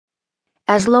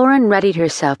As Lauren readied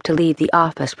herself to leave the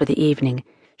office for the evening,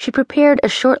 she prepared a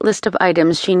short list of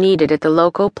items she needed at the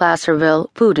local Placerville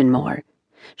Food and More.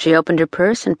 She opened her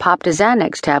purse and popped a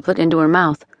Xanax tablet into her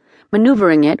mouth,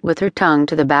 maneuvering it with her tongue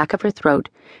to the back of her throat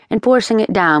and forcing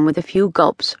it down with a few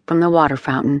gulps from the water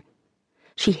fountain.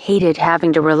 She hated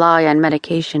having to rely on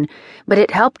medication, but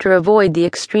it helped her avoid the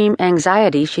extreme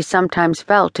anxiety she sometimes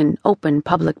felt in open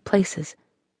public places.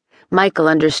 Michael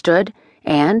understood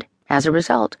and, as a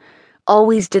result,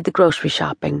 always did the grocery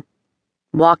shopping.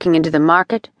 Walking into the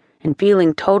market and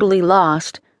feeling totally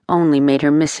lost only made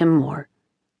her miss him more.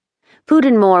 Food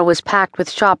and More was packed with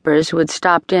shoppers who had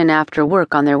stopped in after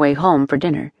work on their way home for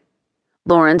dinner.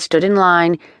 Lauren stood in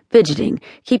line, fidgeting,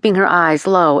 keeping her eyes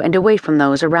low and away from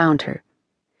those around her.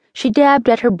 She dabbed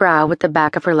at her brow with the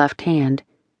back of her left hand.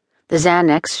 The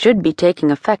Xanax should be taking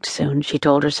effect soon, she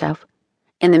told herself.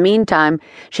 In the meantime,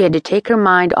 she had to take her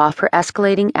mind off her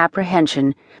escalating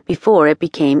apprehension before it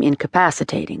became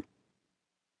incapacitating.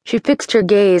 She fixed her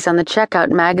gaze on the checkout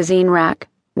magazine rack,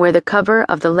 where the cover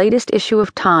of the latest issue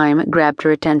of Time grabbed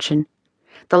her attention.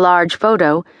 The large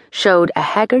photo showed a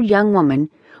haggard young woman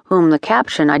whom the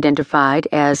caption identified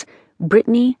as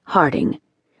Brittany Harding,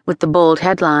 with the bold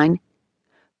headline,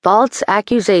 "False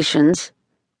Accusations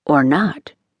or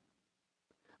Not."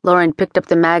 Lauren picked up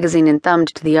the magazine and thumbed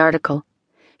to the article.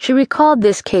 She recalled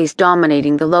this case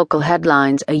dominating the local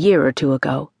headlines a year or two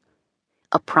ago.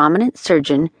 A prominent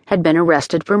surgeon had been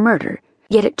arrested for murder,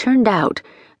 yet it turned out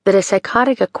that a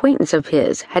psychotic acquaintance of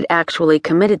his had actually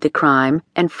committed the crime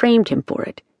and framed him for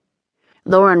it.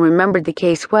 Lauren remembered the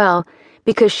case well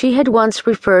because she had once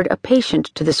referred a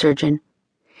patient to the surgeon,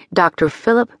 Dr.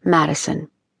 Philip Madison.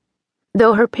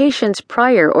 Though her patient's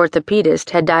prior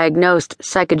orthopedist had diagnosed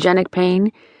psychogenic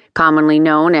pain, commonly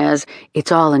known as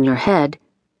 "it's all in your head,"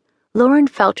 Lauren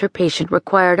felt her patient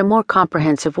required a more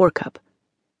comprehensive workup.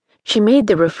 She made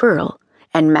the referral,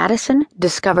 and Madison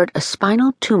discovered a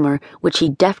spinal tumor which he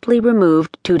deftly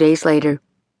removed 2 days later.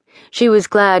 She was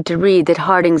glad to read that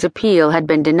Harding's appeal had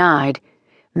been denied.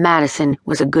 Madison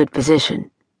was a good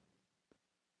physician.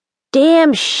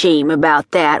 "Damn shame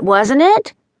about that, wasn't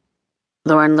it?"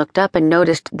 Lauren looked up and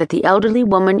noticed that the elderly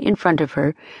woman in front of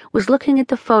her was looking at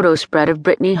the photo spread of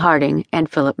Brittany Harding and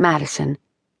Philip Madison.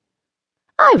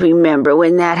 "I remember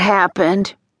when that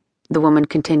happened," the woman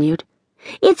continued.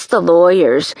 "It's the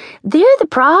lawyers. They're the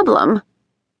problem."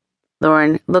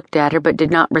 Lauren looked at her but did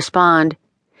not respond.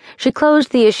 She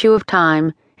closed the issue of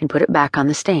Time and put it back on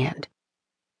the stand.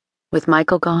 With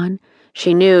Michael gone,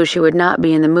 she knew she would not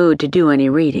be in the mood to do any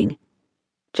reading.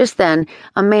 Just then,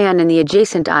 a man in the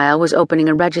adjacent aisle was opening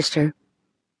a register.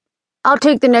 "I'll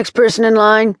take the next person in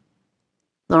line."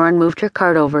 Lauren moved her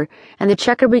cart over, and the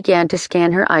checker began to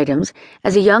scan her items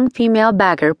as a young female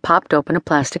bagger popped open a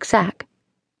plastic sack.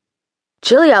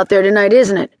 "Chilly out there tonight,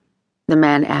 isn't it?" the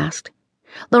man asked.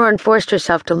 Lauren forced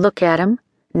herself to look at him,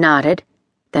 nodded,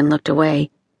 then looked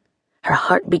away. Her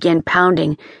heart began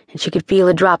pounding, and she could feel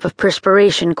a drop of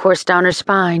perspiration course down her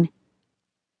spine.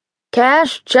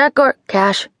 "Cash, check, or—"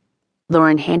 "Cash."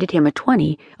 Lauren handed him a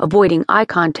 20, avoiding eye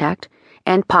contact,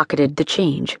 and pocketed the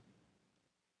change.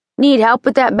 "Need help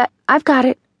with that "I've got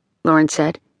it," Lauren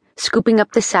said, scooping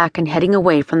up the sack and heading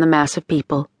away from the mass of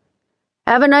people.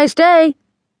 "Have a nice day,"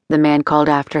 the man called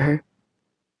after her.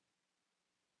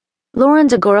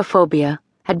 Lauren's agoraphobia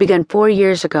had begun 4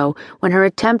 years ago when her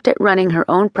attempt at running her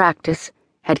own practice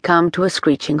had come to a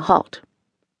screeching halt.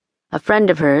 A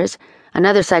friend of hers,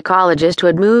 another psychologist who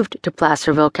had moved to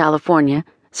Placerville, California,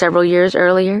 several years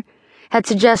earlier, had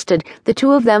suggested the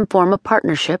two of them form a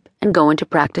partnership and go into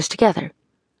practice together.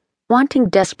 Wanting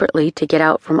desperately to get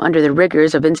out from under the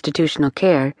rigors of institutional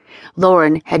care,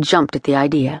 Lauren had jumped at the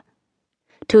idea.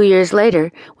 2 years later,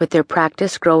 with their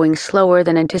practice growing slower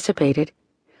than anticipated,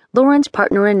 Lauren's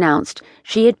partner announced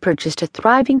she had purchased a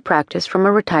thriving practice from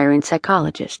a retiring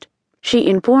psychologist. She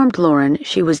informed Lauren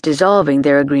she was dissolving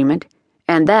their agreement,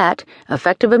 and that,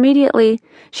 effective immediately,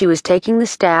 she was taking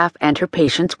the staff and her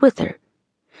patients with her.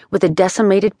 With a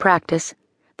decimated practice,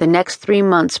 the next 3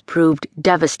 months proved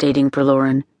devastating for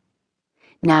Lauren.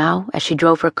 Now, as she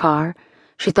drove her car,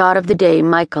 she thought of the day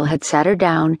Michael had sat her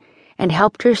down and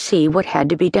helped her see what had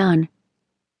to be done.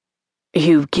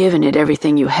 "You've given it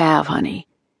everything you have, honey,"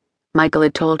 Michael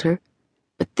had told her,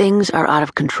 "but things are out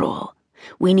of control.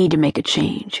 We need to make a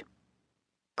change."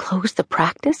 "Close the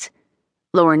practice?"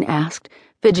 Lauren asked,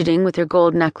 fidgeting with her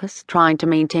gold necklace, trying to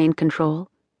maintain control.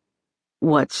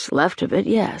 "What's left of it,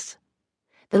 yes.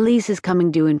 The lease is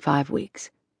coming due in 5 weeks.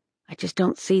 I just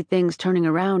don't see things turning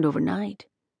around overnight."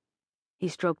 He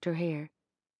stroked her hair.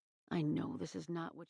 "I know this is not what